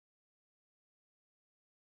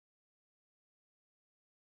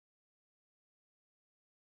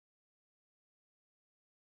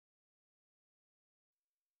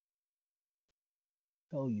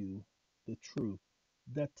tell you the truth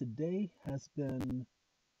that today has been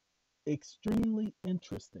extremely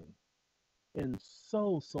interesting in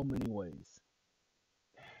so many ways.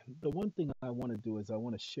 The one thing I want to do is I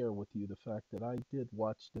want to share with you the fact that I did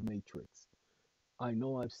watch The Matrix. I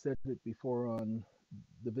know I've said it before on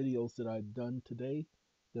the videos that I've done today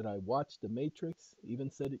that I watched The Matrix, even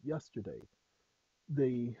said it yesterday.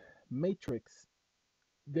 The Matrix,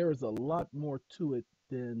 there is a lot more to it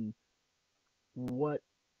than what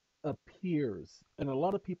appears. And a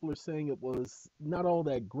lot of people are saying it was not all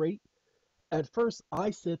that great. At first,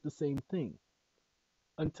 I said the same thing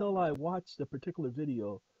until I watched a particular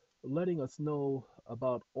video letting us know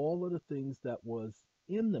about all of the things that was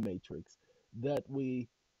in the Matrix that we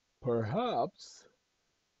perhaps,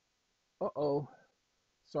 uh-oh,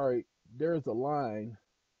 sorry, there's a line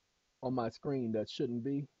on my screen that shouldn't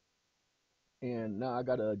be, and now I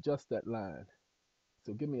gotta adjust that line.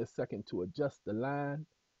 So give me a second to adjust the line.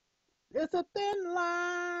 There's a thin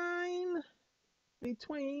line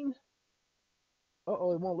between,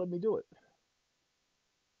 uh-oh, it won't let me do it.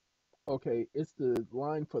 Okay, it's the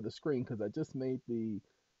line for the screen because I just made the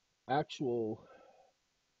actual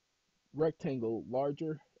rectangle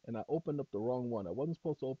larger and I opened up the wrong one. I wasn't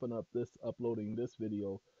supposed to open up this uploading this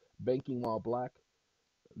video, Banking While Black.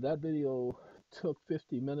 That video took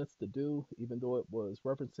 50 minutes to do, even though it was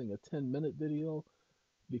referencing a 10-minute video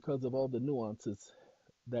because of all the nuances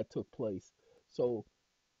that took place. So,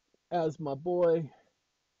 as my boy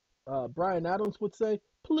Brian Adams would say,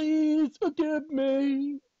 please forgive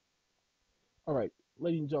me. All right,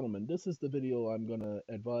 ladies and gentlemen, this is the video I'm going to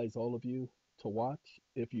advise all of you to watch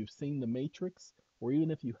if you've seen The Matrix, or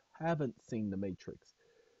even if you haven't seen The Matrix.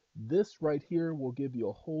 This right here will give you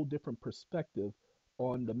a whole different perspective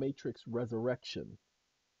on The Matrix Resurrection.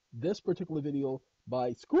 This particular video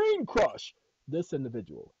by Screen Crush, this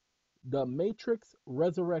individual. The Matrix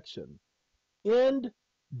Resurrection.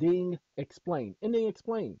 Ending explained. Ending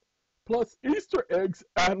explained. Plus Easter eggs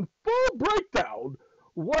and full breakdown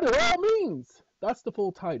what it all means. That's the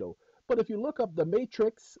full title. But if you look up The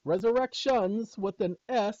Matrix Resurrections with an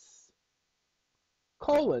S,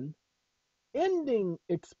 colon, ending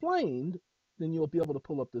explained, then you'll be able to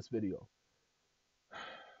pull up this video.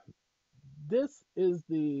 This is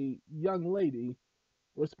the young lady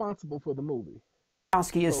responsible for the movie.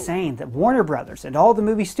 Is saying that Warner Brothers and all the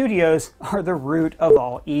movie studios are the root of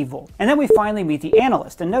all evil. And then we finally meet the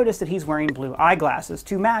analyst and notice that he's wearing blue eyeglasses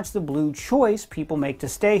to match the blue choice people make to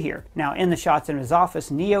stay here. Now in the shots in his office,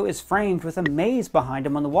 Neo is framed with a maze behind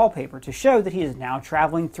him on the wallpaper to show that he is now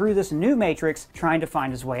traveling through this new matrix trying to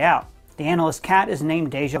find his way out. The analyst's cat is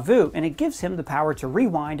named Deja Vu, and it gives him the power to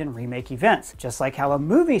rewind and remake events, just like how a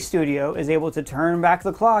movie studio is able to turn back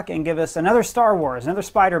the clock and give us another Star Wars, another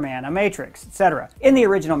Spider-Man, a Matrix, etc. In the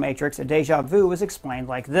original Matrix, a Deja Vu was explained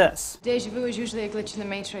like this. Deja Vu is usually a glitch in the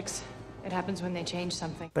Matrix. It happens when they change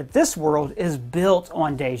something. But this world is built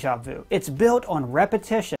on Deja Vu. It's built on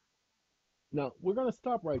repetition. Now, we're going to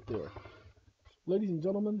stop right there. Ladies and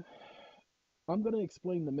gentlemen, I'm going to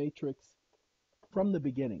explain the Matrix from the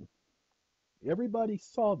beginning. Everybody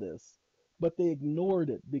saw this, but they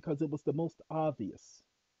ignored it because it was the most obvious.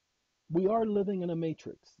 We are living in a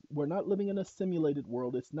matrix. We're not living in a simulated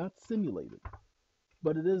world. It's not simulated,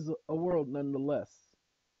 but it is a world nonetheless.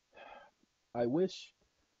 I wish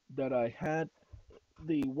that I had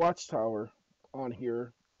the watchtower on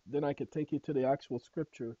here. Then I could take you to the actual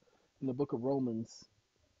scripture in the book of Romans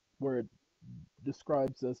where it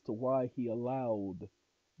describes as to why he allowed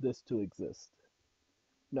this to exist.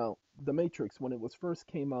 Now, The Matrix, when it was first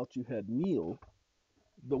came out, you had Neo,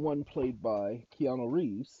 the one played by Keanu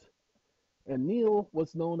Reeves, and Neo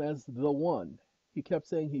was known as the one. He kept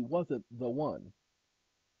saying he wasn't the one.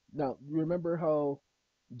 Now, remember how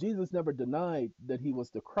Jesus never denied that he was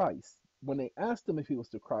the Christ. When they asked him if he was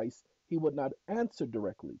the Christ, he would not answer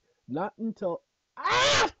directly. Not until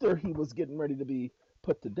after he was getting ready to be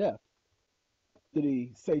put to death did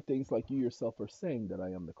he say things like, you yourself are saying that I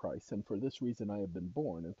am the Christ, and for this reason I have been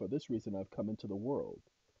born, and for this reason I've come into the world.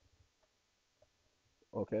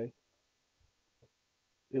 Okay?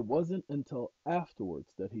 It wasn't until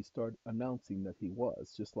afterwards that he started announcing that he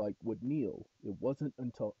was, just like with Neo. It wasn't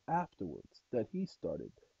until afterwards that he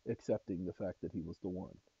started accepting the fact that he was the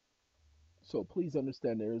one. So please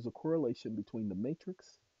understand there is a correlation between the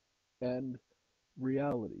Matrix and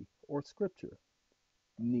reality or scripture.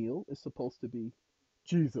 Neo is supposed to be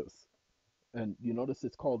Jesus. And you notice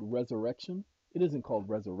it's called resurrection? It isn't called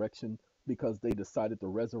resurrection because they decided to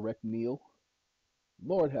resurrect Neo.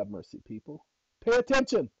 Lord have mercy, people. Pay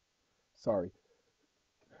attention. Sorry.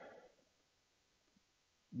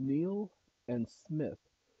 Neo and Smith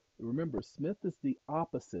Remember, Smith is the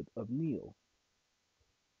opposite of Neil.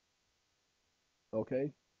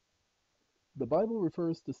 Okay? The Bible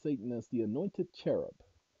refers to Satan as the anointed cherub.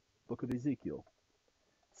 Book of Ezekiel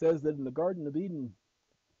says that in the Garden of Eden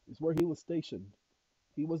is where he was stationed.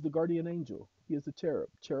 He was the guardian angel. He is a cherub.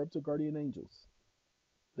 Cherubs are guardian angels.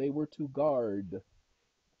 They were to guard.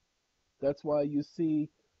 That's why you see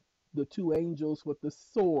the two angels with the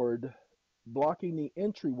sword blocking the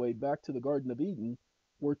entryway back to the Garden of Eden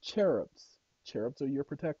were cherubs. Cherubs are your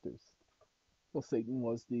protectors. Well, Satan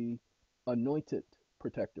was the anointed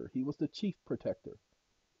protector. He was the chief protector.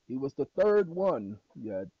 He was the third one.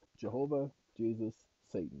 You had Jehovah, Jesus,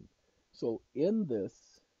 Satan. So in this,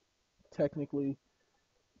 technically,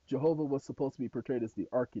 Jehovah was supposed to be portrayed as the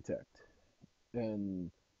architect,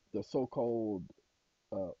 and the so-called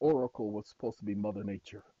oracle was supposed to be Mother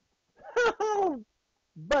Nature.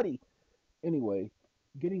 Buddy! Anyway,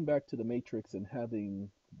 getting back to the Matrix and having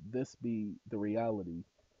this be the reality,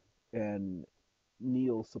 and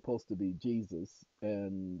Neil's supposed to be Jesus,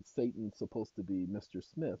 and Satan's supposed to be Mr.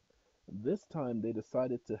 Smith, this time they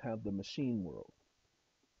decided to have the machine world.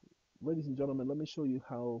 Ladies and gentlemen, let me show you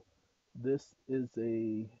how this is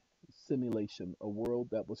a simulation, a world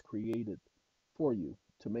that was created for you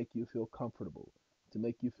to make you feel comfortable, to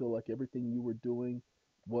make you feel like everything you were doing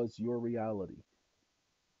was your reality.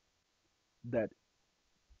 That,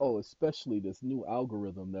 oh, especially this new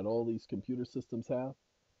algorithm that all these computer systems have,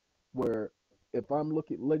 where if I'm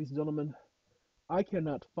looking, ladies and gentlemen, I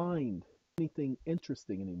cannot find anything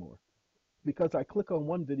interesting anymore because I click on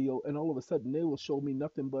one video and all of a sudden they will show me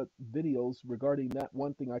nothing but videos regarding that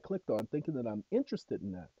one thing I clicked on, thinking that I'm interested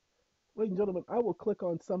in that. Ladies and gentlemen, I will click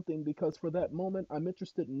on something because for that moment I'm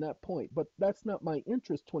interested in that point, but that's not my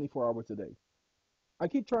interest 24 hours a day. I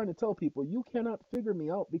keep trying to tell people, you cannot figure me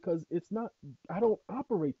out because it's not, I don't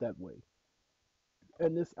operate that way.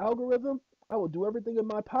 And this algorithm, I will do everything in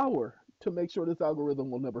my power to make sure this algorithm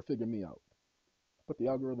will never figure me out. But the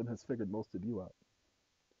algorithm has figured most of you out.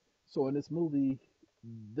 So in this movie,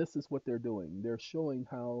 this is what they're doing. They're showing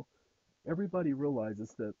how everybody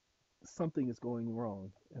realizes that something is going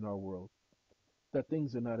wrong in our world, that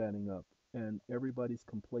things are not adding up, and everybody's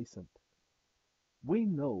complacent. We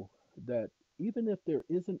know that even if there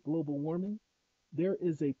isn't global warming, there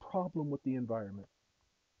is a problem with the environment.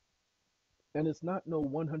 And it's not no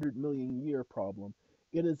 100 million year problem.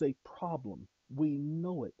 It is a problem. We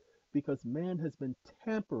know it because man has been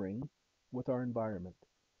tampering with our environment,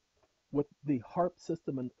 with the HARP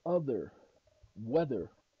system and other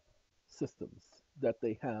weather systems that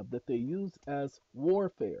they have, that they use as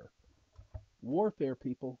warfare. Warfare,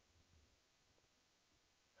 people.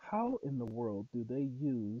 How in the world do they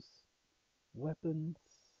use weapons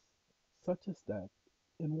such as that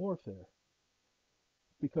in warfare?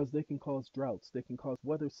 Because they can cause droughts, they can cause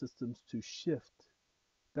weather systems to shift.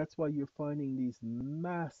 That's why you're finding these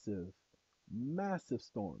massive, massive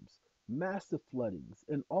storms, massive floodings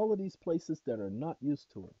in all of these places that are not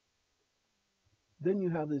used to it. Then you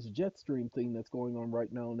have this jet stream thing that's going on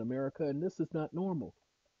right now in America, and this is not normal.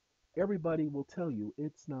 Everybody will tell you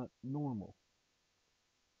it's not normal.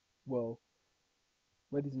 Well,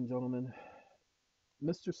 ladies and gentlemen,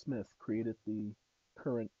 Mr. Smith created the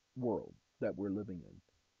current world that we're living in.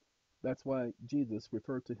 That's why Jesus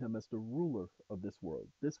referred to him as the ruler of this world.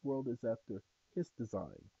 This world is after his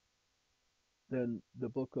design. Then the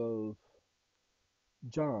book of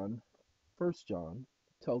John, 1 John,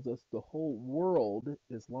 tells us the whole world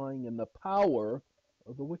is lying in the power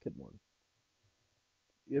of the wicked one.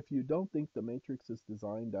 If you don't think the Matrix is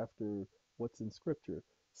designed after what's in Scripture,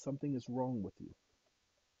 something is wrong with you.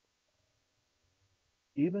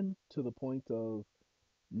 Even to the point of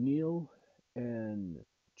Neil and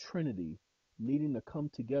Trinity needing to come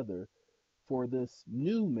together for this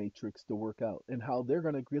new Matrix to work out and how they're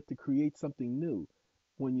going to get to create something new.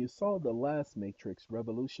 When you saw the last Matrix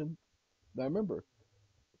Revolution, now remember,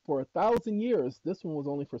 for 1,000 years, this one was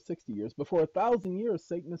only for 60 years, but for 1,000 years,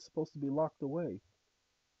 Satan is supposed to be locked away.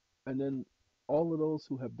 And then all of those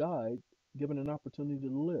who have died given an opportunity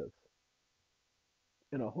to live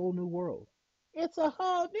in a whole new world. It's a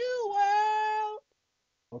whole new world!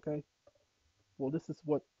 Okay? Well, this is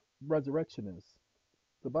what resurrection is.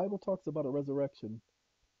 The Bible talks about a resurrection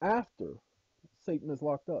after Satan is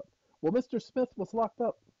locked up. Well, Mr. Smith was locked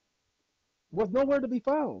up, was nowhere to be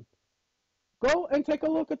found. Go and take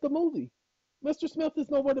a look at the movie. Mr. Smith is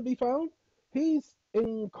nowhere to be found. He's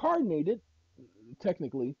incarnated,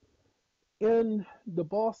 technically, in the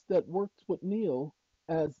boss that works with Neil,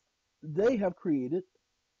 as they have created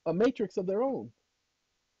a matrix of their own.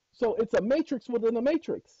 So it's a matrix within a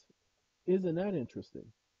matrix. Isn't that interesting?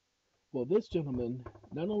 Well, this gentleman,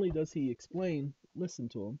 not only does he explain, listen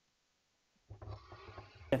to him.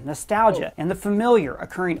 Nostalgia and the familiar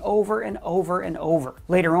occurring over and over and over.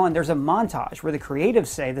 Later on, there's a montage where the creatives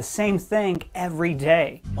say the same thing every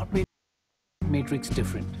day. What made Matrix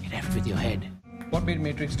different? It effed with your head. What made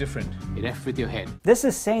Matrix different? It effed with your head. This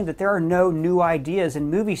is saying that there are no new ideas in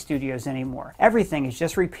movie studios anymore. Everything is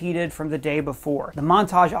just repeated from the day before. The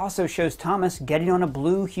montage also shows Thomas getting on a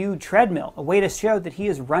blue-hued treadmill, a way to show that he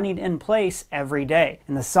is running in place every day.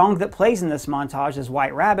 And the song that plays in this montage is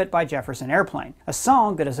White Rabbit by Jefferson Airplane, a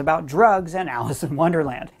song that is about drugs and Alice in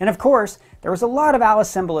Wonderland. And of course, there was a lot of Alice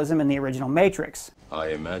symbolism in the original Matrix. I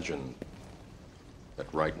imagine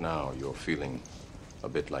that right now you're feeling a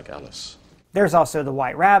bit like Alice. There's also the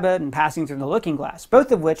White Rabbit and Passing Through the Looking Glass,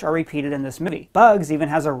 both of which are repeated in this movie. Bugs even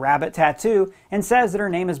has a rabbit tattoo and says that her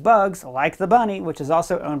name is Bugs, like the bunny, which is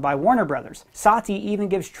also owned by Warner Brothers. Sati even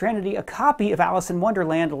gives Trinity a copy of Alice in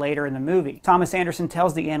Wonderland later in the movie. Thomas Anderson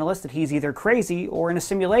tells the analyst that he's either crazy or in a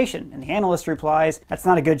simulation, and the analyst replies, that's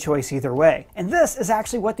not a good choice either way. And this is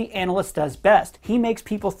actually what the analyst does best. He makes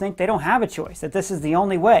people think they don't have a choice, that this is the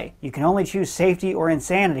only way. You can only choose safety or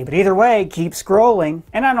insanity, but either way, keep scrolling.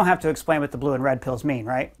 And I don't have to explain what the blue and red pills mean,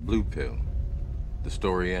 right? Blue pill. The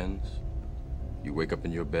story ends. You wake up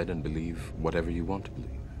in your bed and believe whatever you want to believe.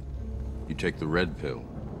 You take the red pill.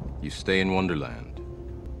 You stay in Wonderland.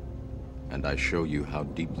 And I show you how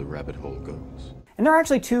deep the rabbit hole goes. And there are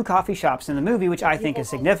actually two coffee shops in the movie which I think is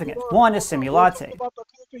significant. One is Simulate. We'll talk about the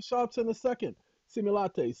coffee shops in a second.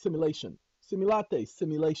 Simulate, simulation. Simulate,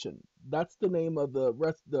 simulation. That's the name of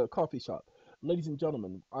the coffee shop. Ladies and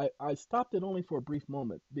gentlemen, I stopped it only for a brief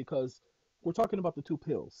moment because we're talking about the two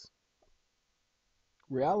pills.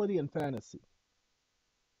 Reality and fantasy.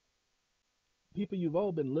 People, you've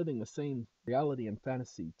all been living the same reality and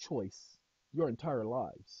fantasy choice your entire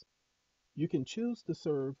lives. You can choose to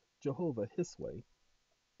serve Jehovah his way,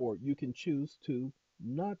 or you can choose to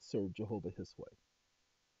not serve Jehovah his way.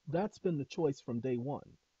 That's been the choice from day one.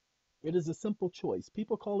 It is a simple choice.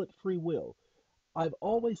 People call it free will. I've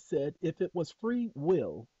always said if it was free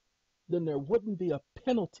will, then there wouldn't be a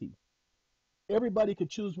penalty. Everybody could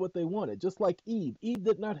choose what they wanted, just like Eve. Eve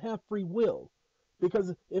did not have free will,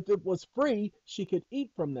 because if it was free, she could eat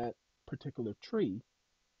from that particular tree.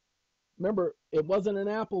 Remember, it wasn't an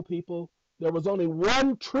apple, people. There was only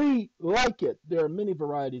one tree like it. There are many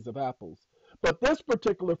varieties of apples. But this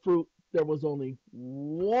particular fruit, there was only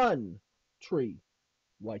one tree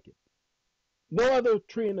like it. No other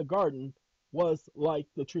tree in the garden was like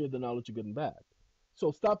the tree of the knowledge of good and bad.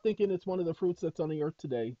 So stop thinking it's one of the fruits that's on the earth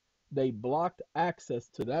today. They blocked access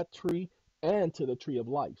to that tree and to the tree of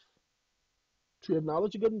life. Tree of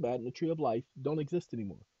knowledge of good and bad and the tree of life don't exist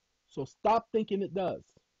anymore. So stop thinking it does.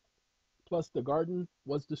 Plus, the garden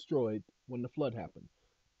was destroyed when the flood happened.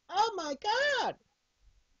 Oh my God!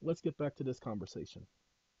 Let's get back to this conversation.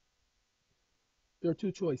 There are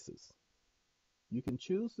two choices. You can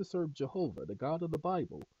choose to serve Jehovah, the God of the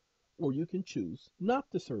Bible, or you can choose not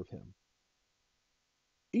to serve him.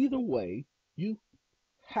 Either way, you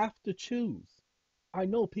have to choose. I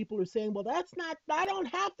know people are saying, well, that's not, I don't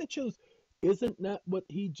have to choose. Isn't that what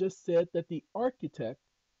he just said, that the architect,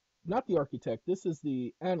 not the architect, this is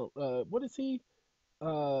the, what is he?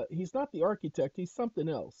 He's not the architect, he's something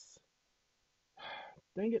else.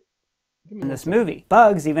 Dang it. In this movie,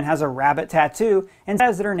 Bugs even has a rabbit tattoo and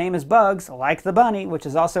says that her name is Bugs, like the bunny, which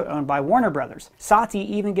is also owned by Warner Brothers. Sati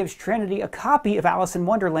even gives Trinity a copy of Alice in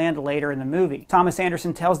Wonderland later in the movie. Thomas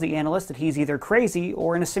Anderson tells the analyst that he's either crazy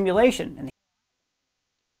or in a simulation. And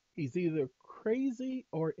he's either crazy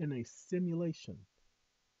or in a simulation.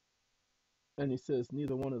 And he says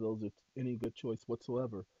neither one of those is any good choice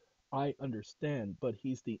whatsoever. I understand, but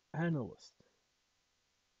he's the analyst.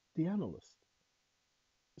 The analyst.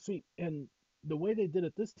 See, and the way they did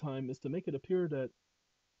it this time is to make it appear that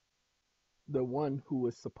the one who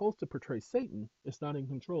is supposed to portray Satan is not in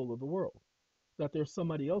control of the world. That there's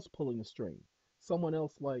somebody else pulling the string. Someone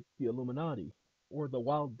else like the Illuminati or the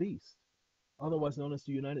wild beast, otherwise known as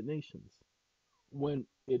the United Nations, when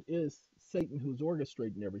it is Satan who's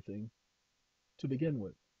orchestrating everything to begin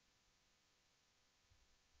with.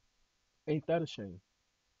 Ain't that a shame?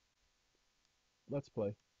 Let's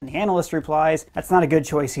play. the analyst replies, that's not a good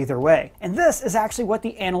choice either way. And this is actually what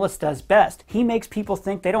the analyst does best. He makes people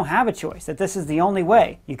think they don't have a choice, that this is the only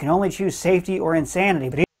way. You can only choose safety or insanity.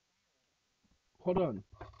 But Hold on.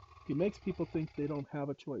 He makes people think they don't have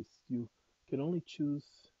a choice. You can only choose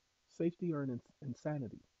safety or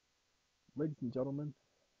insanity. Ladies and gentlemen,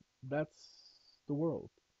 that's the world.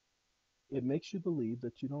 It makes you believe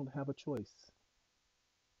that you don't have a choice.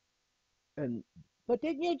 And But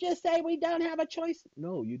didn't you just say we don't have a choice?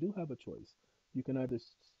 No, you do have a choice. You can either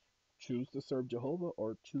choose to serve Jehovah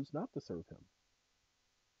or choose not to serve him.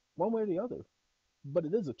 One way or the other. But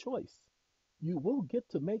it is a choice. You will get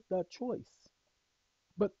to make that choice.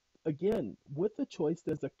 But again, with the choice,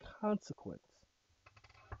 there's a consequence.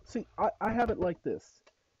 See, I have it like this.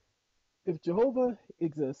 If Jehovah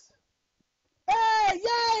exists, hey,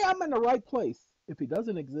 yay, I'm in the right place. If he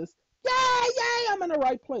doesn't exist, yay, yay, I'm in the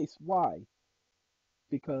right place. Why?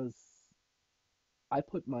 Because I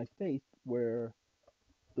put my faith where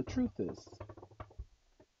the truth is.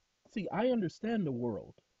 See, I understand the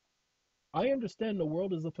world. I understand the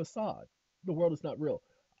world is a facade. The world is not real.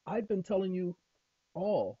 I've been telling you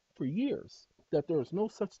all for years that there is no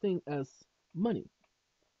such thing as money.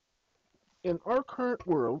 In our current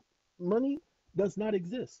world, money does not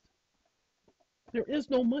exist. There is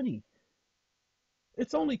no money.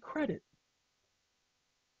 It's only credit.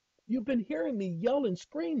 You've been hearing me yell and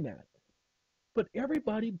scream that. But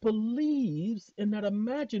everybody believes in that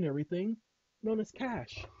imaginary thing known as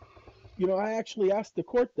cash. You know, I actually asked the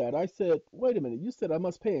court that. I said, wait a minute, you said I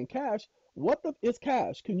must pay in cash. What is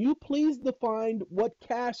cash? Can you please define what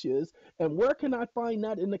cash is, and where can I find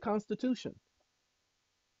that in the Constitution?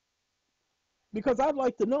 Because I'd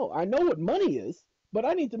like to know. I know what money is, but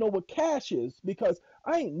I need to know what cash is, because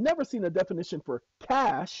I ain't never seen a definition for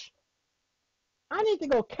cash. I need to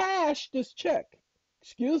go cash this check.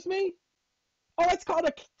 Excuse me? Oh, it's called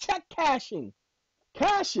a check cashing.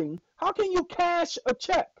 Cashing? How can you cash a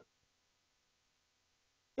check?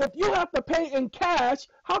 If you have to pay in cash,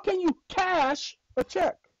 how can you cash a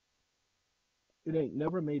check? It ain't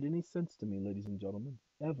never made any sense to me, ladies and gentlemen,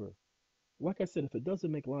 ever. Like I said, if it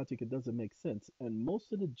doesn't make logic, it doesn't make sense. And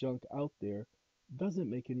most of the junk out there doesn't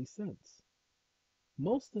make any sense.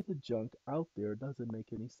 Most of the junk out there doesn't make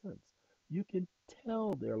any sense. You can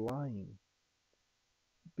tell they're lying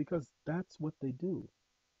because that's what they do.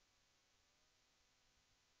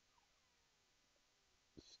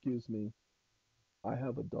 Excuse me. I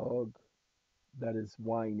have a dog that is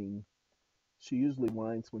whining. She usually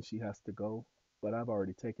whines when she has to go, but I've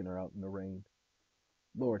already taken her out in the rain.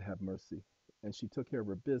 Lord have mercy. And she took care of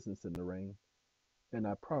her business in the rain. And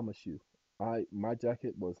I promise you, my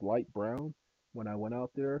jacket was light brown when I went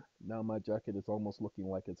out there. Now my jacket is almost looking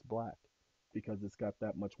like it's black because it's got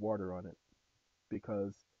that much water on it.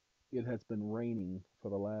 Because it has been raining for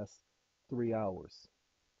the last 3 hours.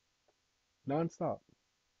 Non-stop.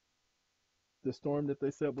 The storm that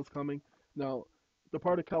they said was coming. Now, the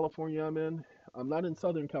part of California I'm not in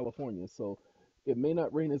Southern California, so it may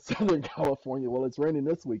not rain in Southern California. Well, it's raining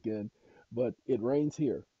this weekend, but it rains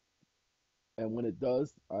here. And when it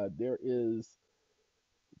does, there is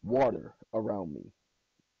water around me.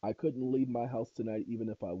 I couldn't leave my house tonight even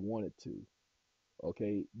if I wanted to.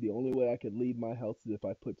 Okay, the only way I could leave my house is if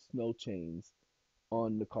I put snow chains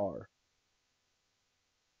on the car.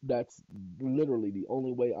 That's literally the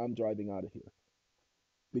only way I'm driving out of here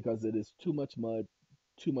because it is too much mud,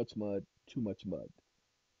 too much mud, too much mud.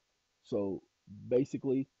 So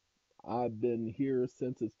basically, I've been here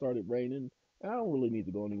since it started raining. I don't really need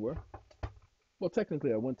to go anywhere. Well,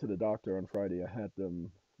 technically, I went to the doctor on Friday. I had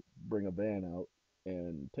them bring a van out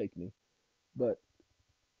and take me. But,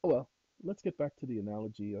 oh well, let's get back to the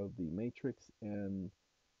analogy of the Matrix and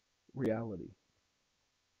reality.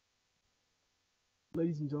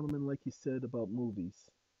 Ladies and gentlemen, like you said about movies,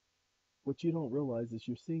 what you don't realize is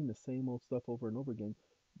you're seeing the same old stuff over and over again.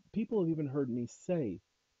 People have even heard me say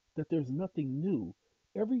that there's nothing new.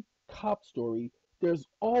 Every cop story, there's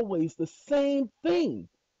always the same thing.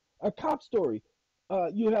 A cop story.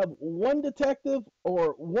 You have one detective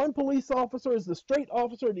or one police officer is the straight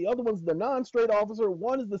officer, the other one's the non-straight officer,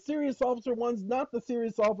 one is the serious officer, one's not the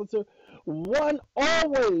serious officer. One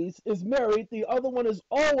always is married, the other one is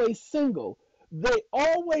always single. They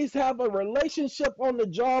always have a relationship on the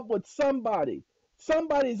job with somebody.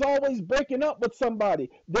 Somebody's always breaking up with somebody.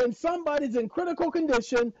 Then somebody's in critical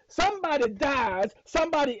condition. Somebody dies.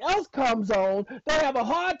 Somebody else comes on. They have a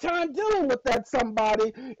hard time dealing with that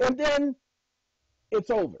somebody. And then it's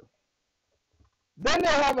over. Then they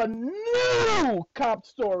have a new cop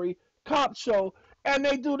story, cop show, and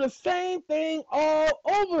they do the same thing all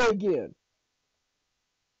over again.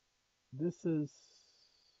 This is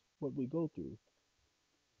what we go through.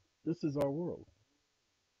 This is our world.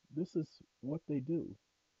 This is what they do.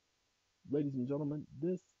 Ladies and gentlemen,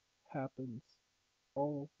 this happens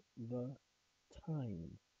all the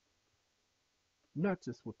time. Not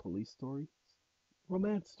just with police stories,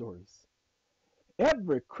 romance stories.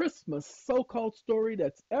 Every Christmas so-called story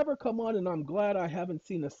that's ever come on, and I'm glad I haven't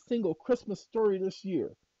seen a single Christmas story this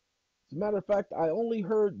year. As a matter of fact, I only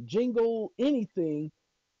heard jingle anything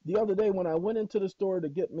the other day when I went into the store to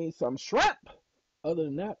get me some shrimp. Other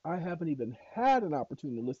than that, I haven't even had an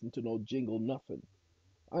opportunity to listen to no jingle nothing.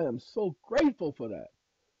 I am so grateful for that.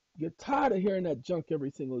 Get tired of hearing that junk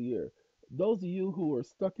every single year. Those of you who are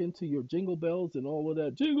stuck into your jingle bells and all of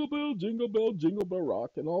that jingle bell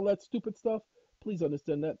rock and all that stupid stuff, please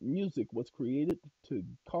understand that music was created to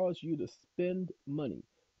cause you to spend money,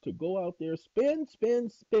 to go out there, spend,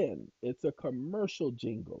 spend, spend. It's a commercial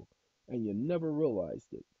jingle, and you never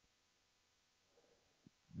realized it.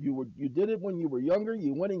 You did it when you were younger.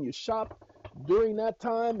 You went and you shopped during that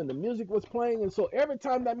time, and the music was playing, and so every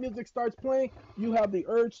time that music starts playing, you have the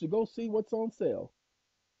urge to go see what's on sale.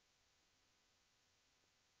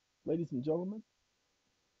 Ladies and gentlemen,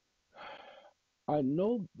 I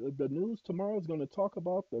know the news tomorrow is going to talk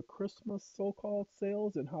about the Christmas so-called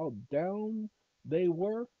sales and how down they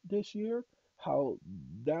were this year, how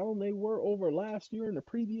down they were over last year and the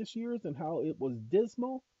previous years, and how it was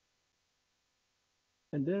dismal.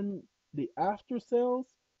 And then the after sales,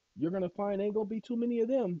 you're going to find ain't going to be too many of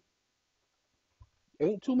them.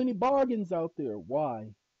 Ain't too many bargains out there. Why?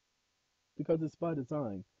 Because it's by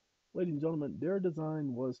design. Ladies and gentlemen, their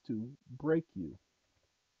design was to break you.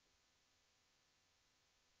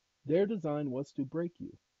 Their design was to break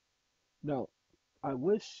you. Now, I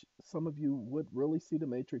wish some of you would really see the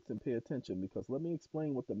Matrix and pay attention, because let me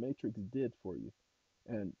explain what the Matrix did for you.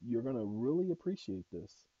 And you're going to really appreciate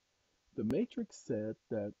this. The Matrix said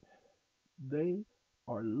that they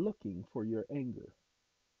are looking for your anger.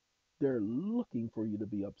 They're looking for you to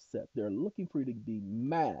be upset. They're looking for you to be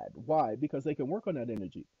mad. Why? Because they can work on that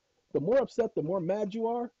energy. The more upset, the more mad you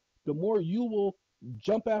are, the more you will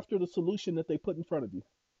jump after the solution that they put in front of you.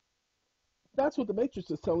 That's what the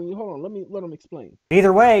Matrix is telling you. Hold on, let them explain.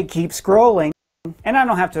 Either way, keep scrolling. And I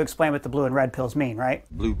don't have to explain what the blue and red pills mean, right?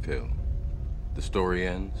 Blue pill. The story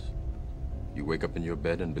ends. You wake up in your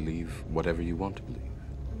bed and believe whatever you want to believe.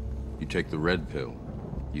 You take the red pill.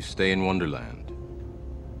 You stay in Wonderland.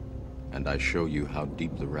 And I show you how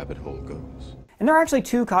deep the rabbit hole goes. And there are actually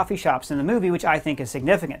two coffee shops in the movie which I think is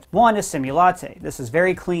significant. One is Simulate. This is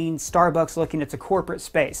very clean, Starbucks looking. It's a corporate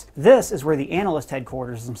space. This is where the analyst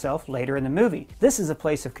headquarters himself later in the movie. This is a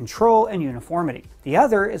place of control and uniformity. The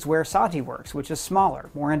other is where Sati works, which is smaller,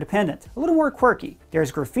 more independent, a little more quirky.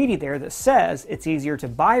 There's graffiti there that says it's easier to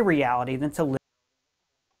buy reality than to live.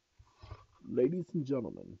 Ladies and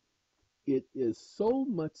gentlemen, it is so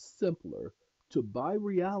much simpler to buy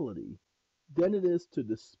reality than it is to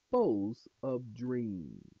dispose of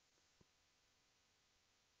dreams.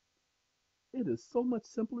 It is so much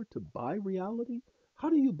simpler to buy reality. How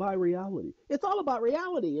do you buy reality? It's all about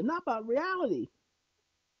reality and not about reality.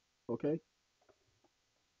 Okay?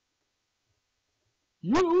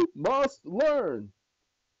 You must learn.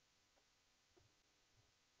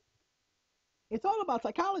 It's all about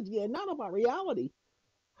psychology and not about reality.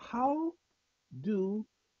 How do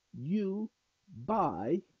you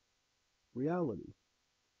buy reality?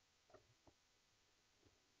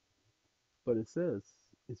 But it says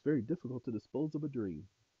it's very difficult to dispose of a dream.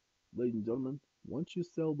 Ladies and gentlemen, once you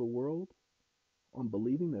sell the world on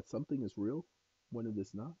believing that something is real when it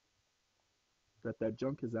is not, that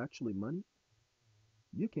junk is actually money,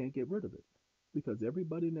 you can't get rid of it, because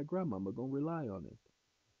everybody and their grandmama gonna rely on it.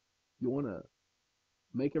 You want to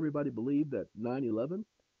make everybody believe that 9/11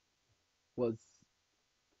 was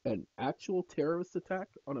an actual terrorist attack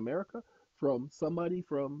on America from somebody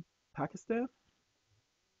from Pakistan?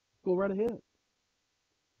 Go right ahead.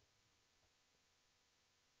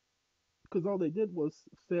 Because all they did was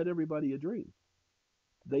fed everybody a dream.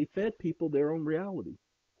 They fed people their own reality.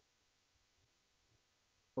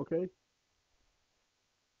 Okay?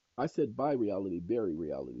 I said buy reality, bury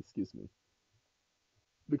reality, excuse me.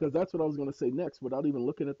 Because that's what I was going to say next without even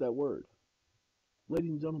looking at that word. Ladies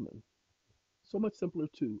and gentlemen, so much simpler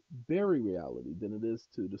to bury reality than it is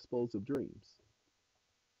to dispose of dreams.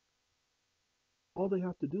 All they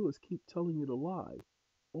have to do is keep telling you the lie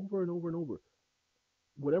over and over and over.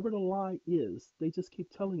 Whatever the lie is, they just keep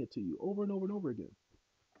telling it to you over and over and over again.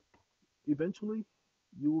 Eventually,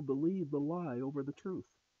 you will believe the lie over the truth.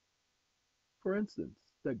 For instance,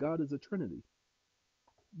 that God is a Trinity.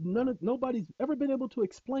 Nobody's ever been able to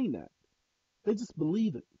explain that. They just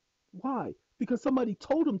believe it. Why? Because somebody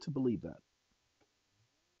told them to believe that.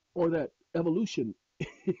 Or that evolution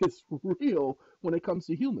is real when it comes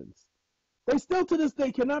to humans. They still to this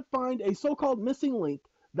day cannot find a so-called missing link,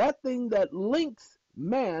 that thing that links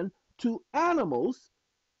man to animals.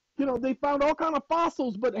 You know, they found all kind of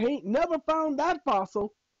fossils, but ain't never found that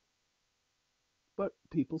fossil. But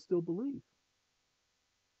people still believe.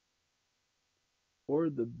 or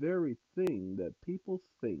the very thing that people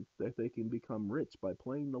think that they can become rich by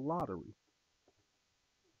playing the lottery.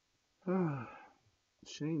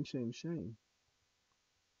 Shame, shame, shame.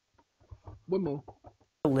 One more.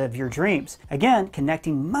 Live your dreams. Again,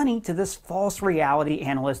 connecting money to this false reality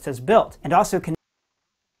analyst has built, and also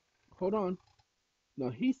Hold on. Now,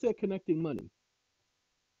 he said connecting money.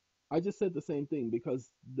 I just said the same thing because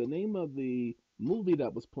the name of the movie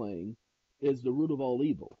that was playing is The Root of All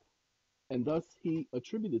Evil. And thus he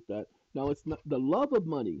attributed that. Now, it's not the love of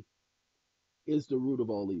money is the root of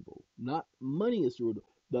all evil. Not money is the root.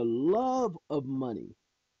 The love of money.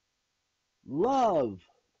 Love.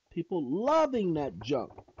 People loving that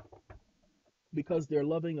junk because they're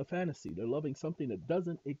loving a fantasy. They're loving something that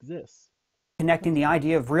doesn't exist. connecting the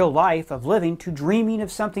idea of real life, of living, to dreaming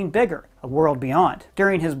of something bigger, a world beyond.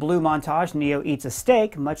 During his blue montage, Neo eats a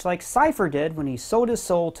steak, much like Cypher did when he sold his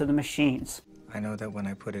soul to the machines. I know that when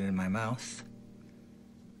I put it in my mouth,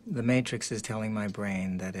 the Matrix is telling my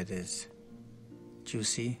brain that it is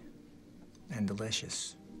juicy and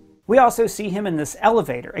delicious. We also see him in this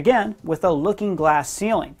elevator, again with a looking glass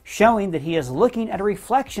ceiling, showing that he is looking at a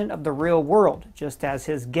reflection of the real world, just as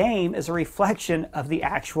his game is a reflection of the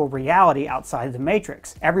actual reality outside the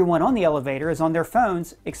Matrix. Everyone on the elevator is on their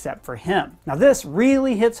phones except for him. Now this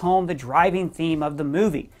really hits home the driving theme of the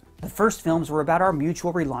movie. The first films were about our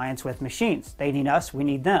mutual reliance with machines. They need us, we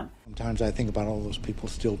need them. Sometimes I think about all those people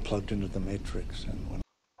still plugged into the Matrix. And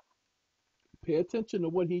pay attention to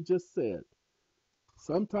what he just said.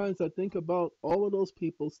 Sometimes I think about all of those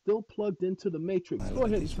people still plugged into the Matrix. Go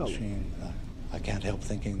ahead and tell them. I can't help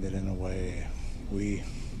thinking that in a way we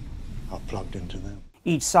are plugged into them.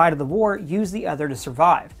 Each side of the war used the other to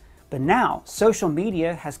survive. But now, social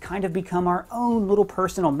media has kind of become our own little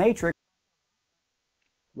personal Matrix.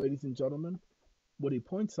 Ladies and gentlemen, what he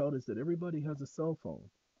points out is that everybody has a cell phone.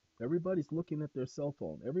 Everybody's looking at their cell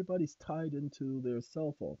phone. Everybody's tied into their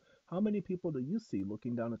cell phone. How many people do you see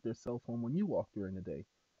looking down at their cell phone when you walk during the day?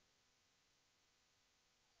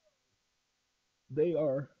 They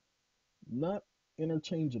are not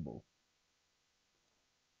interchangeable.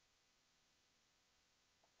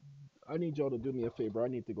 I need y'all to do me a favor. I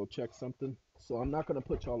need to go check something. So I'm not going to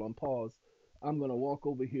put y'all on pause. I'm going to walk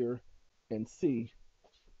over here and see.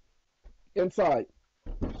 Inside.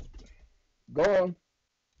 Go on.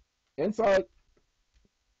 Inside.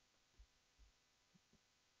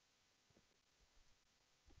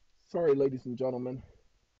 Sorry, ladies and gentlemen.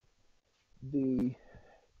 The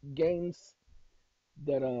games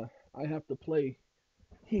that I have to play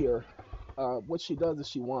here, what she does is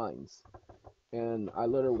she whines. And I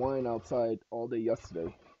let her whine outside all day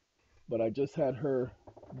yesterday. But I just had her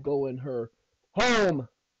go in her home.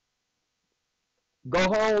 Go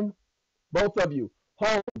home. Both of you.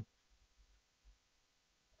 Home.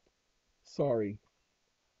 Sorry.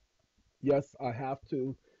 Yes, I have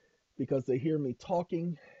to because they hear me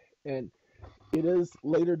talking and it is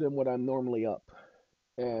later than what I'm normally up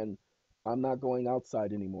and I'm not going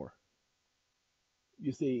outside anymore.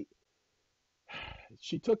 You see,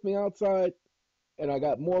 she took me outside and I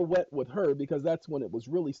got more wet with her because that's when it was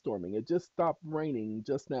really storming. It just stopped raining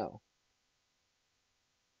just now.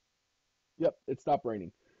 Yep, it stopped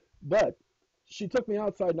raining. But she took me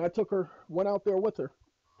outside and I went out there with her.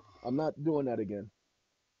 I'm not doing that again.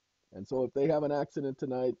 And so if they have an accident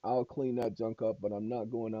tonight, I'll clean that junk up, but I'm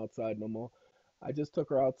not going outside no more. I just took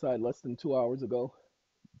her outside less than 2 hours ago,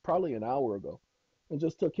 probably an hour ago, and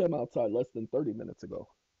just took him outside less than 30 minutes ago.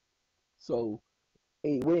 So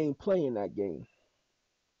we ain't playing that game.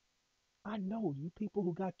 I know you people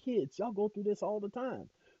who got kids, y'all go through this all the time.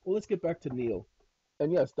 Well, let's get back to Neil.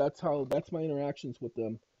 And yes, that's my interactions with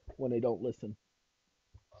them when they don't listen.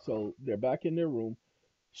 So they're back in their room.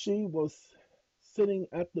 She was sitting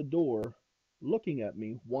at the door looking at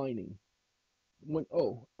me, whining.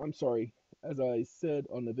 I'm sorry. As I said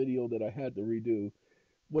on the video that I had to redo,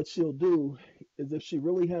 what she'll do is if she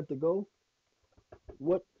really had to go,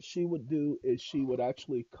 what she would do is she would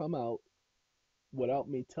actually come out without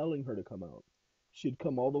me telling her to come out. She'd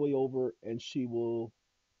come all the way over and she will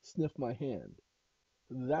sniff my hand.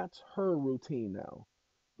 That's her routine now.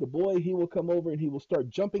 The boy, he will come over and he will start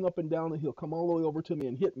jumping up and down and he'll come all the way over to me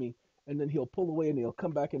and hit me and then he'll pull away and he'll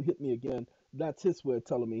come back and hit me again. That's his way of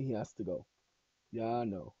telling me he has to go. Yeah, I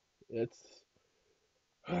know.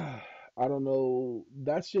 I don't know.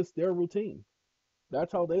 That's just their routine.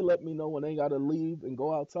 That's how they let me know when they got to leave and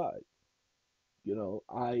go outside. You know,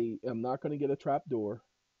 I am not going to get a trap door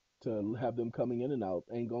to have them coming in and out.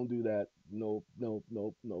 Ain't going to do that. Nope, nope,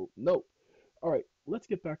 nope, nope, nope. All right, let's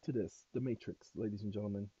get back to this, the Matrix, ladies and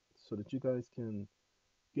gentlemen, so that you guys can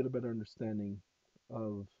get a better understanding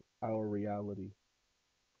of our reality.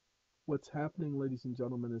 What's happening, ladies and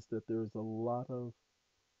gentlemen, is that there's a lot of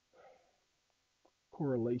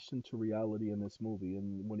correlation to reality in this movie.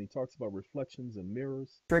 And when he talks about reflections and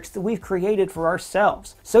mirrors, Tricks that we've created for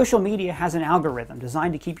ourselves. Social media has an algorithm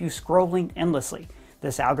designed to keep you scrolling endlessly.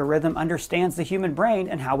 This algorithm understands the human brain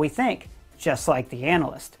and how we think, just like the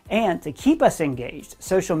analyst. And to keep us engaged,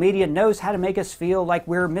 social media knows how to make us feel like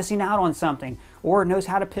we're missing out on something, or knows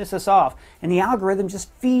how to piss us off, and the algorithm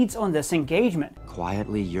just feeds on this engagement.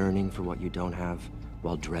 Quietly yearning for what you don't have,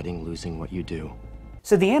 while dreading losing what you do.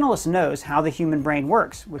 So the analyst knows how the human brain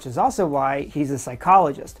works, which is also why he's a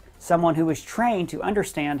psychologist, someone who is trained to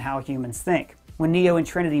understand how humans think. When Neo and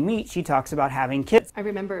Trinity meet, she talks about having kids. I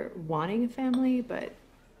remember wanting a family, but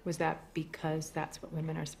was that because that's what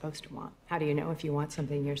women are supposed to want? How do you know if you want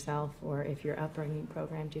something yourself or if your upbringing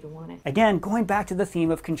programmed you to want it? Again, going back to the theme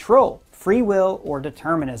of control, free will or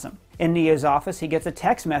determinism. In Neo's office, he gets a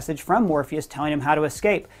text message from Morpheus telling him how to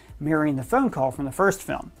escape, mirroring the phone call from the first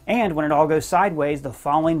film. And when it all goes sideways, the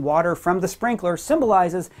falling water from the sprinkler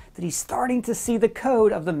symbolizes that he's starting to see the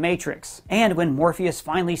code of the Matrix. And when Morpheus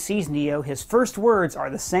finally sees Neo, his first words are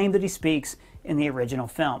the same that he speaks in the original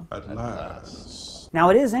film. At last. Now,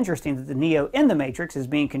 it is interesting that the Neo in The Matrix is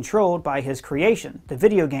being controlled by his creation, the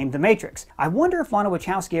video game The Matrix. I wonder if Lana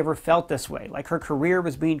Wachowski ever felt this way, like her career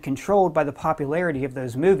was being controlled by the popularity of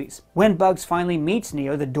those movies. When Bugs finally meets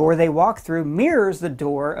Neo, the door they walk through mirrors the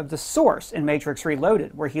door of the Source in Matrix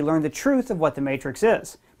Reloaded, where he learned the truth of what the Matrix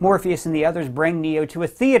is. Morpheus and the others bring Neo to a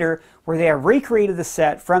theater where they have recreated the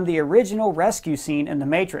set from the original rescue scene in The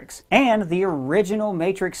Matrix, and the original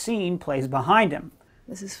Matrix scene plays behind him.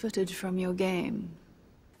 This is footage from your game.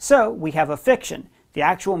 So we have a fiction, the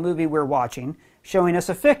actual movie we're watching, showing us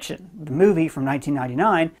a fiction. The movie from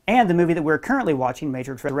 1999 and the movie that we're currently watching,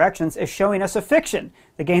 Matrix Resurrections, is showing us a fiction,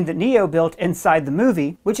 the game that Neo built inside the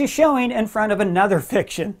movie, which is showing in front of another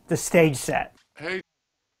fiction, the stage set. hey,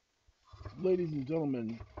 ladies and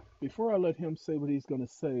gentlemen, before I let him say what he's going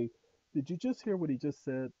to say, did you just hear what he just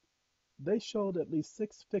said? They showed at least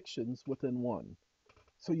 6 fictions within one.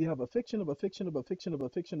 So you have a fiction of a fiction of a fiction of a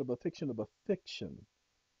fiction of a fiction of a fiction.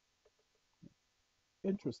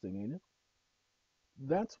 Interesting, ain't it?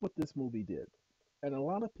 That's what this movie did. And a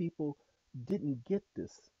lot of people didn't get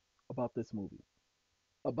this about this movie,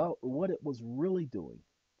 about what it was really doing.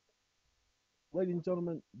 Ladies and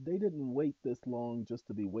gentlemen, they didn't wait this long just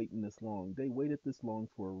to be waiting this long. They waited this long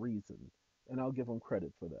for a reason, and I'll give them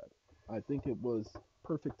credit for that. I think it was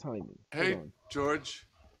perfect timing. Hey, George.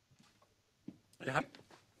 Yeah.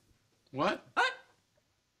 What?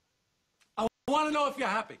 I want to know if you're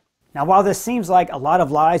happy. Now, while this seems like a lot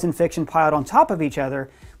of lies and fiction piled on top of each other,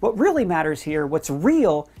 what really matters here, what's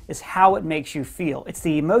real, is how it makes you feel. It's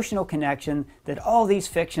the emotional connection that all these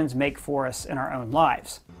fictions make for us in our own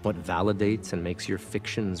lives. What validates and makes your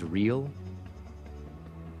fictions real?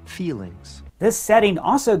 Feelings. This setting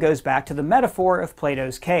also goes back to the metaphor of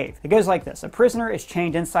Plato's cave. It goes like this. A prisoner is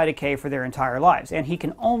chained inside a cave for their entire lives, and he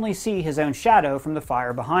can only see his own shadow from the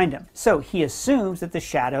fire behind him. So he assumes that the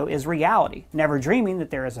shadow is reality, never dreaming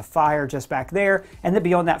that there is a fire just back there, and that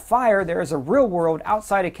beyond that fire there is a real world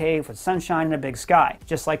outside a cave with sunshine and a big sky.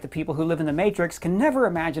 Just like the people who live in the Matrix can never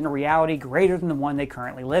imagine a reality greater than the one they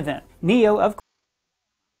currently live in. Neo, of course.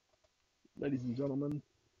 Ladies and gentlemen,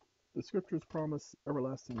 the scriptures promise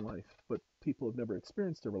everlasting life, but people have never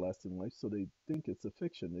experienced everlasting life, so they think it's a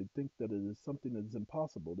fiction. They think that it is something that is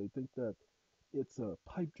impossible. They think that it's a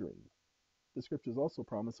pipe dream. The scriptures also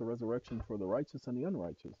promise a resurrection for the righteous and the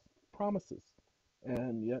unrighteous. Promises.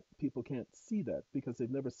 And yet people can't see that because they've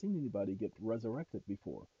never seen anybody get resurrected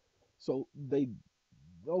before. So they,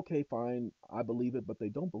 okay, fine, I believe it, but they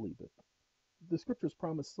don't believe it. The scriptures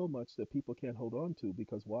promise so much that people can't hold on to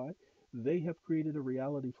because why? They have created a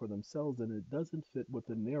reality for themselves and it doesn't fit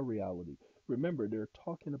within their reality. Remember, they're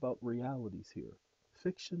talking about realities here.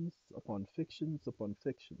 Fictions upon fictions upon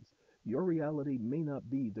fictions. Your reality may not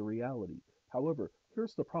be the reality. However,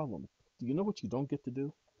 here's the problem. Do you know what you don't get to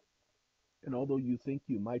do? And although you think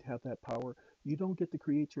you might have that power, you don't get to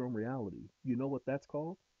create your own reality. You know what that's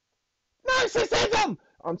called? Narcissism!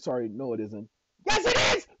 I'm sorry, no it isn't. Yes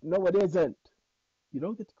it is! No it isn't. You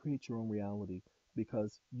don't get to create your own reality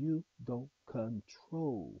because you don't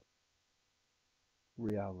control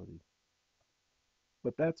reality.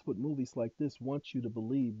 But that's what movies like this want you to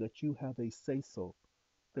believe, that you have a say-so,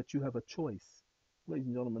 that you have a choice. Ladies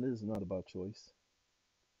and gentlemen, it is not about choice.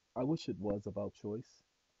 I wish it was about choice.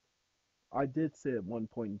 I did say at one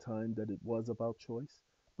point in time that it was about choice,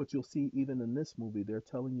 but you'll see even in this movie, they're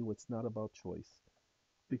telling you it's not about choice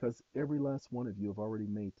because every last one of you have already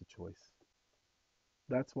made the choice.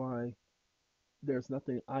 That's why there's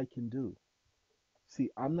nothing I can do. See,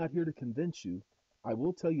 I'm not here to convince you. I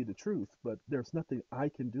will tell you the truth, but there's nothing I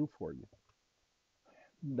can do for you.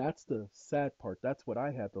 That's the sad part. That's what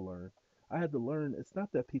I had to learn. I had to learn it's not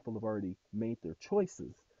that people have already made their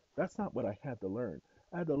choices. That's not what I had to learn.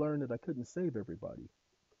 I had to learn that I couldn't save everybody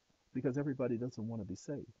because everybody doesn't want to be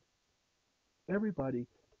saved. Everybody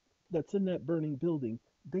that's in that burning building,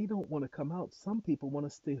 they don't want to come out. Some people want to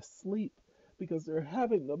stay asleep because they're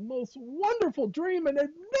having the most wonderful dream and they've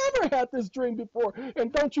never had this dream before.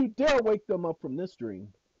 And don't you dare wake them up from this dream.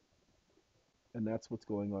 And that's what's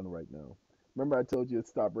going on right now. Remember I told you it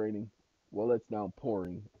stopped raining? Well, it's now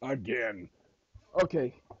pouring again.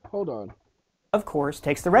 Okay, hold on. Of course,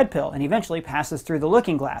 takes the red pill and eventually passes through the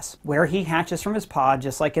looking glass, where he hatches from his pod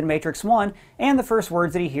just like in Matrix 1, and the first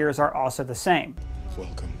words that he hears are also the same.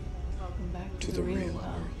 Welcome back to the real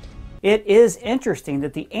world. It is interesting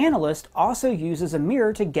that the analyst also uses a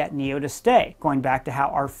mirror to get Neo to stay, going back to how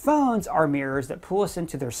our phones are mirrors that pull us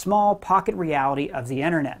into their small pocket reality of the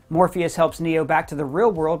internet. Morpheus helps Neo back to the real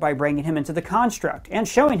world by bringing him into the construct and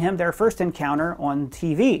showing him their first encounter on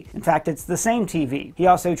TV. In fact, it's the same TV. He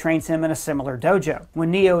also trains him in a similar dojo. When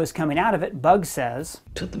Neo is coming out of it, Bugs says,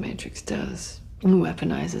 That's what the Matrix does. It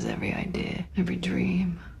weaponizes every idea, every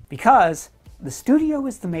dream. Because the studio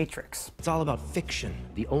is the Matrix. It's all about fiction.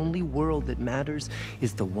 The only world that matters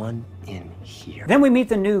is the one in here. Then we meet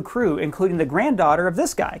the new crew, including the granddaughter of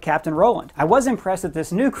this guy, Captain Roland. I was impressed that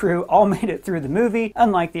this new crew all made it through the movie,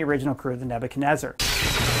 unlike the original crew of the Nebuchadnezzar.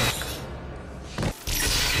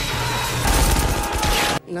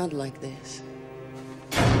 Not like this.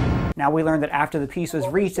 Now we learn that after the peace was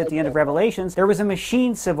reached at the end of Revelations, there was a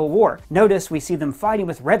machine civil war. Notice we see them fighting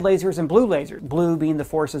with red lasers and blue lasers, blue being the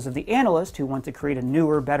forces of the analyst who want to create a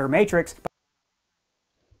newer, better Matrix.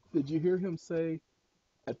 Did you hear him say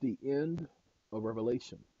at the end of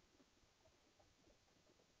Revelation?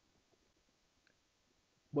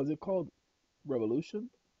 Was it called Revolution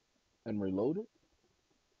and Reloaded?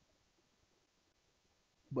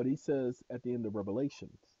 But he says at the end of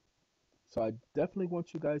Revelations. So I definitely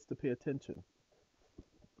want you guys to pay attention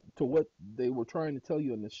to what they were trying to tell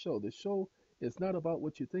you in this show. This show is not about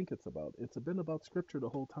what you think it's about. It's been about Scripture the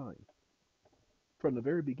whole time. From the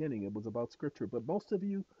very beginning, it was about Scripture. But most of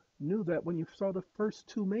you knew that when you saw the first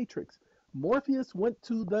two Matrix. Morpheus went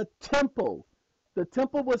to the temple. The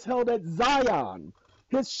temple was held at Zion.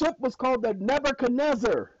 His ship was called the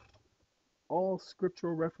Nebuchadnezzar. All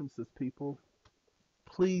scriptural references, people.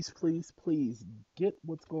 Please, please, please get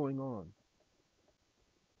what's going on.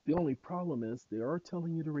 The only problem is they are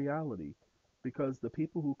telling you the reality because the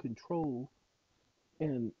people who control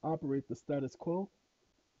and operate the status quo,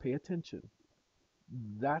 pay attention.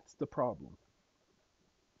 That's the problem.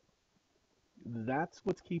 That's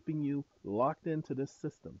what's keeping you locked into this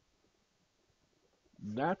system.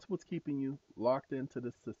 That's what's keeping you locked into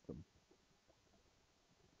this system.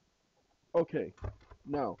 Okay,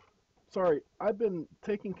 now, sorry, I've been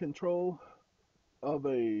taking control of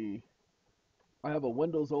I have a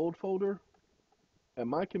Windows old folder, and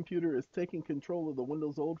my computer is taking control of the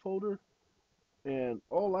Windows old folder, and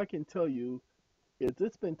all I can tell you is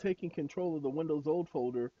it's been taking control of the Windows old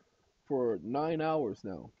folder for 9 hours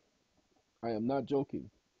now. I am not joking.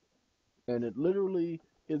 And it literally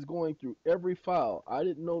is going through every file. I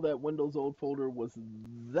didn't know that Windows old folder was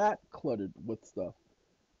that cluttered with stuff.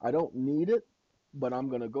 I don't need it, but I'm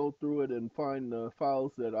going to go through it and find the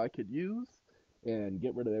files that I could use and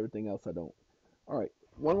get rid of everything else I don't. All right,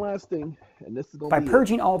 one last thing, and this is going to be by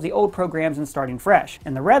purging all of the old programs and starting fresh.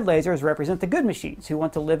 And the red lasers represent the good machines who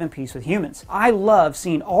want to live in peace with humans. I love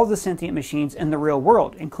seeing all the sentient machines in the real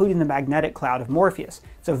world, including the magnetic cloud of Morpheus.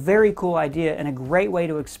 It's a very cool idea and a great way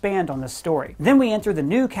to expand on this story. Then we enter the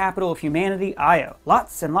new capital of humanity, Io.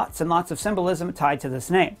 Lots and lots and lots of symbolism tied to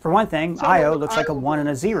this name. For one thing, Io looks like a 1 and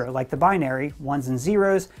a 0, like the binary, 1s and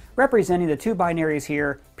 0s, representing the two binaries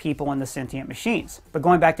here, people and the sentient machines. But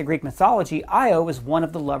going back to Greek mythology, Io was one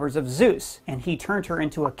of the lovers of Zeus, and he turned her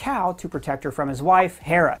into a cow to protect her from his wife,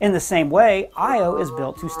 Hera. In the same way, Io is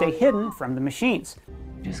built to stay hidden from the machines.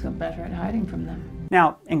 Just got better at hiding from them.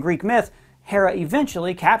 Now, in Greek myth, Hera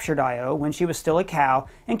eventually captured Io when she was still a cow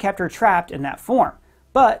and kept her trapped in that form.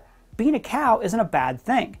 But being a cow isn't a bad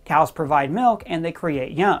thing. Cows provide milk and they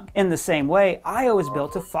create young. In the same way, Io is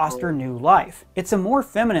built to foster new life. It's a more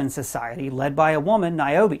feminine society led by a woman,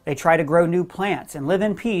 Niobe. They try to grow new plants and live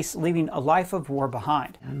in peace, leaving a life of war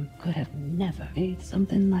behind. I could have never made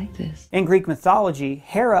something like this. In Greek mythology,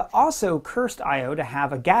 Hera also cursed Io to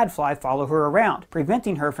have a gadfly follow her around,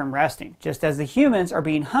 preventing her from resting, just as the humans are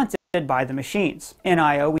being hunted by the machines. In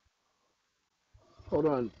Io, Hold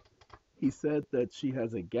on. He said that she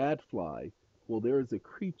has a gadfly. Well, there is a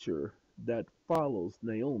creature that follows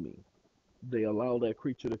Naomi. They allow that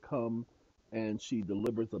creature to come and she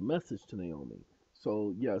delivers a message to Naomi.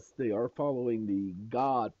 So, yes, they are following the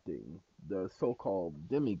God thing, the so called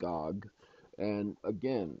demigod. And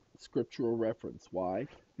again, scriptural reference. Why?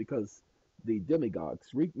 Because the demigods,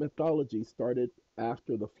 Greek mythology started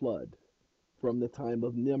after the flood, from the time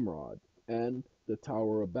of Nimrod and the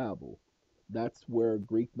Tower of Babel. That's where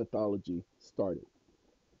Greek mythology started.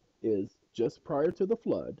 Is just prior to the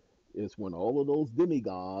flood, is when all of those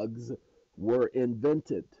demigods were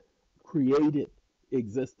invented, created,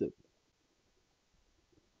 existed.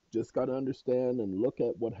 Just got to understand and look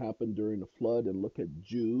at what happened during the flood and look at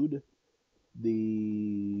Jude,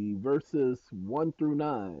 the verses 1 through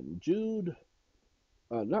 9. Jude,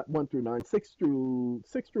 not 1 through 9, 6 through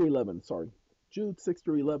 11, sorry. Jude 6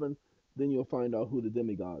 through 11, then you'll find out who the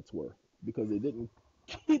demigods were because they didn't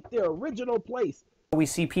keep their original place. We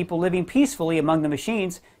see people living peacefully among the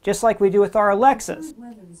machines, just like we do with our Alexas.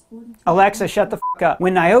 Alexa, shut the f*** up.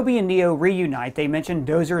 When Niobe and Neo reunite, they mention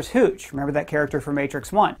Dozer's hooch. Remember that character from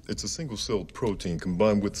Matrix 1? It's a single-celled protein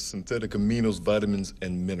combined with synthetic aminos, vitamins,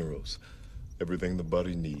 and minerals. Everything the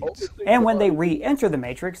body needs. And when they re-enter the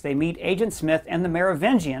Matrix, they meet Agent Smith and the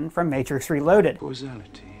Merovingian from Matrix Reloaded.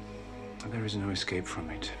 Causality. There is no escape from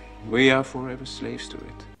it. We are forever slaves to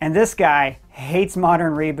it. And this guy hates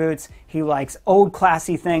modern reboots. He likes old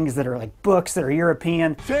classy things that are like books that are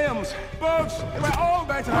European. Films, books, we're all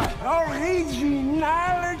better.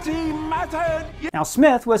 Originality mattered. Now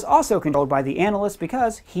Smith was also controlled by the Analyst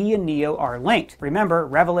because he and Neo are linked. Remember,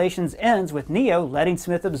 Revelations ends with Neo letting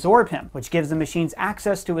Smith absorb him, which gives the machines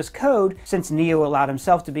access to his code since Neo allowed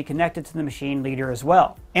himself to be connected to the machine leader as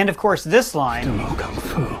well. And of course this line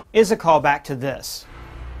is a callback to this.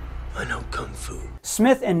 I know Kung Fu.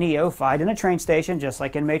 Smith and Neo fight in a train station just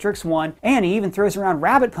like in Matrix 1, and he even throws around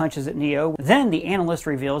rabbit punches at Neo. Then the Analyst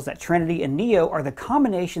reveals that Trinity and Neo are the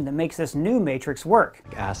combination that makes this new Matrix work.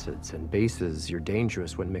 Acids and bases, you're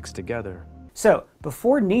dangerous when mixed together. So,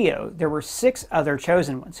 before Neo, there were 6 other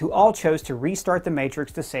Chosen Ones who all chose to restart the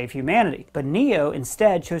Matrix to save humanity. But Neo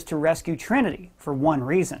instead chose to rescue Trinity for one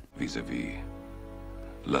reason. Vis-a-vis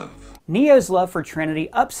love. Neo's love for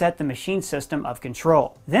Trinity upset the machine system of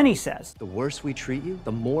control. Then he says, the worse we treat you,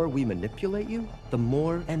 the more we manipulate you, the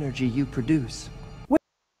more energy you produce.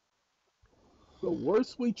 The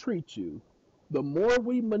worse we treat you, the more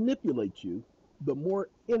we manipulate you, the more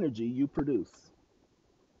energy you produce.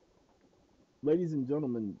 Ladies and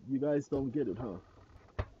gentlemen, you guys don't get it,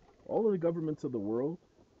 huh? All of the governments of the world,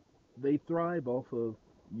 they thrive off of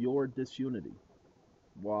your disunity.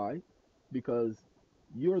 Why? Because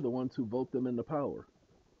you're the ones who vote them into power.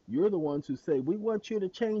 You're the ones who say, we want you to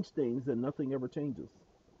change things, and nothing ever changes.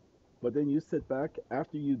 But then you sit back,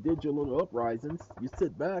 after you did your little uprisings, you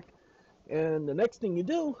sit back, and the next thing you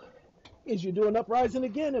do is you do an uprising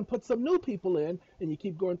again and put some new people in, and you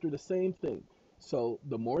keep going through the same thing. So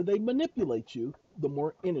the more they manipulate you, the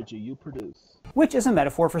more energy you produce. Which is a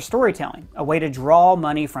metaphor for storytelling, a way to draw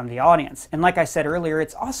money from the audience. And like I said earlier,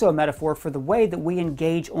 it's also a metaphor for the way that we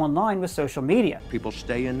engage online with social media. People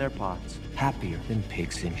stay in their pots, happier than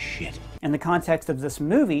pigs in shit. In the context of this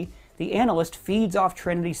movie, the Analyst feeds off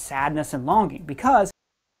Trinity's sadness and longing because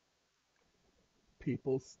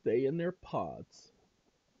people stay in their pods,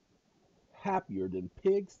 happier than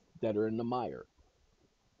pigs that are in the mire.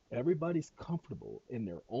 Everybody's comfortable in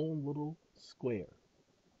their own little square.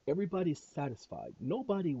 Everybody's satisfied.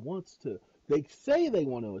 Nobody wants to. They say they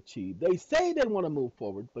want to achieve. They say they want to move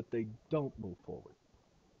forward, but they don't move forward.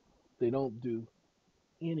 They don't do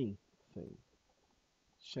anything.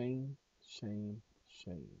 Shame, shame,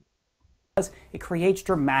 shame. It creates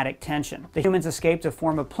dramatic tension. The humans escape to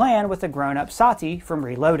form a plan with the grown-up Sati from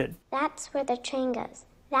Reloaded. That's where the train goes.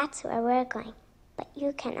 That's where we're going. But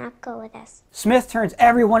you cannot go with us. Smith turns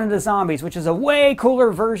everyone into zombies, which is a way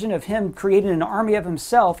cooler version of him creating an army of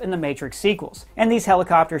himself in the Matrix sequels. And these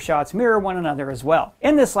helicopter shots mirror one another as well.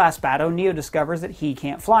 In this last battle, Neo discovers that he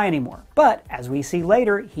can't fly anymore. But, as we see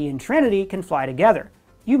later, he and Trinity can fly together.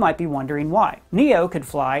 You might be wondering why. Neo could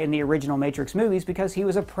fly in the original Matrix movies because he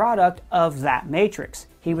was a product of that Matrix.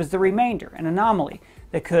 He was the remainder, an anomaly,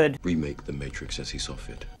 that could remake the Matrix as he saw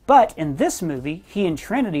fit. But in this movie, he and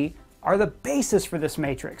Trinity are the basis for this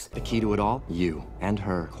Matrix. The key to it all? You and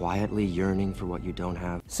her, quietly yearning for what you don't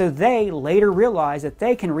have. So they later realize that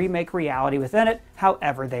they can remake reality within it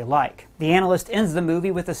however they like. The Analyst ends the movie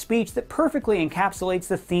with a speech that perfectly encapsulates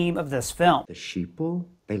the theme of this film. The sheeple,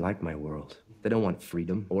 they like my world. They don't want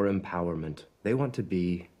freedom or empowerment. They want to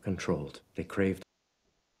be controlled. They crave.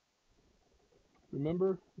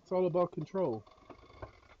 Remember, it's all about control.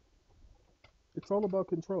 It's all about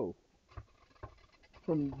control.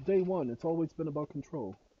 from day one, it's always been about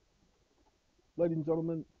control. Ladies and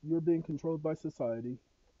gentlemen, you're being controlled by society,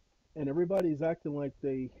 and everybody's acting like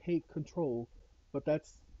they hate control, but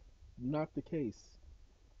that's not the case.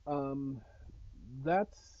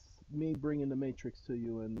 That's me bringing the Matrix to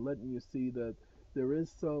you and letting you see that there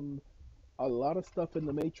is a lot of stuff in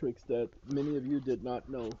the Matrix that many of you did not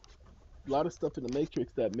know. A lot of stuff in the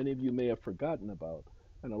Matrix that many of you may have forgotten about,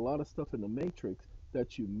 and a lot of stuff in the Matrix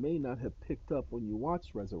that you may not have picked up when you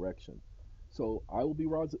watched Resurrection. So I will be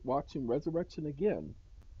watching Resurrection again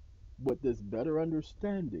with this better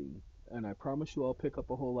understanding, and I promise you I'll pick up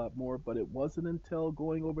a whole lot more. But it wasn't until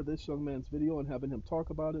going over this young man's video and having him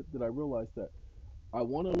talk about it that I realized that I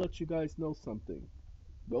want to let you guys know something.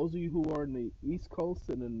 Those of you who are in the East Coast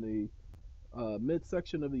and in the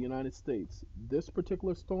midsection of the United States, this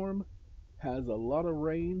particular storm has a lot of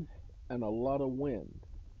rain and a lot of wind.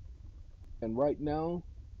 And right now,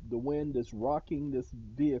 the wind is rocking this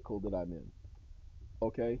vehicle that I'm in.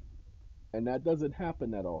 Okay? And that doesn't happen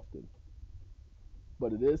that often.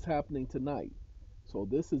 But it is happening tonight. So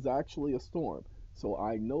this is actually a storm. So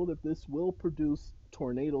I know that this will produce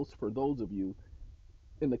tornadoes for those of you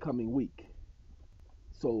in the coming week.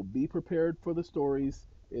 So be prepared for the stories,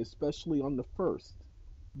 especially on the 1st,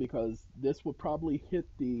 because this will probably hit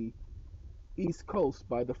the East Coast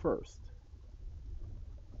by the 1st.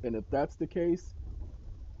 And if that's the case,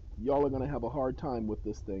 y'all are going to have a hard time with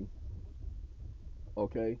this thing.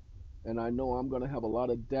 Okay? And I know I'm going to have a lot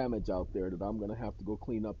of damage out there that I'm going to have to go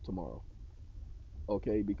clean up tomorrow.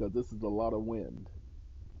 Okay? Because this is a lot of wind.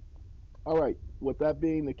 All right. With that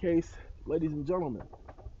being the case, ladies and gentlemen,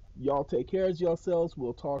 y'all take care of yourselves.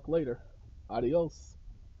 We'll talk later. Adios.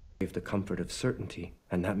 Give the comfort of certainty,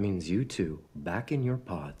 and that means you two back in your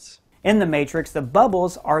pods. In the Matrix, the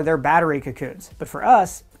bubbles are their battery cocoons, but for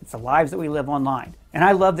us, it's the lives that we live online. And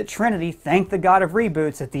I love that Trinity thanked the god of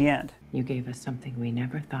reboots at the end. You gave us something we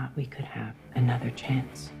never thought we could have, another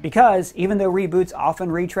chance. Because even though reboots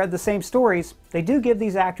often retread the same stories, they do give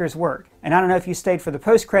these actors work. And I don't know if you stayed for the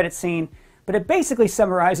post-credit scene, but it basically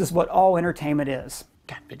summarizes what all entertainment is.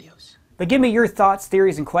 Cat videos. But give me your thoughts,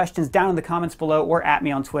 theories, and questions down in the comments below or at me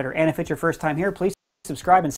on Twitter. And if it's your first time here, please subscribe and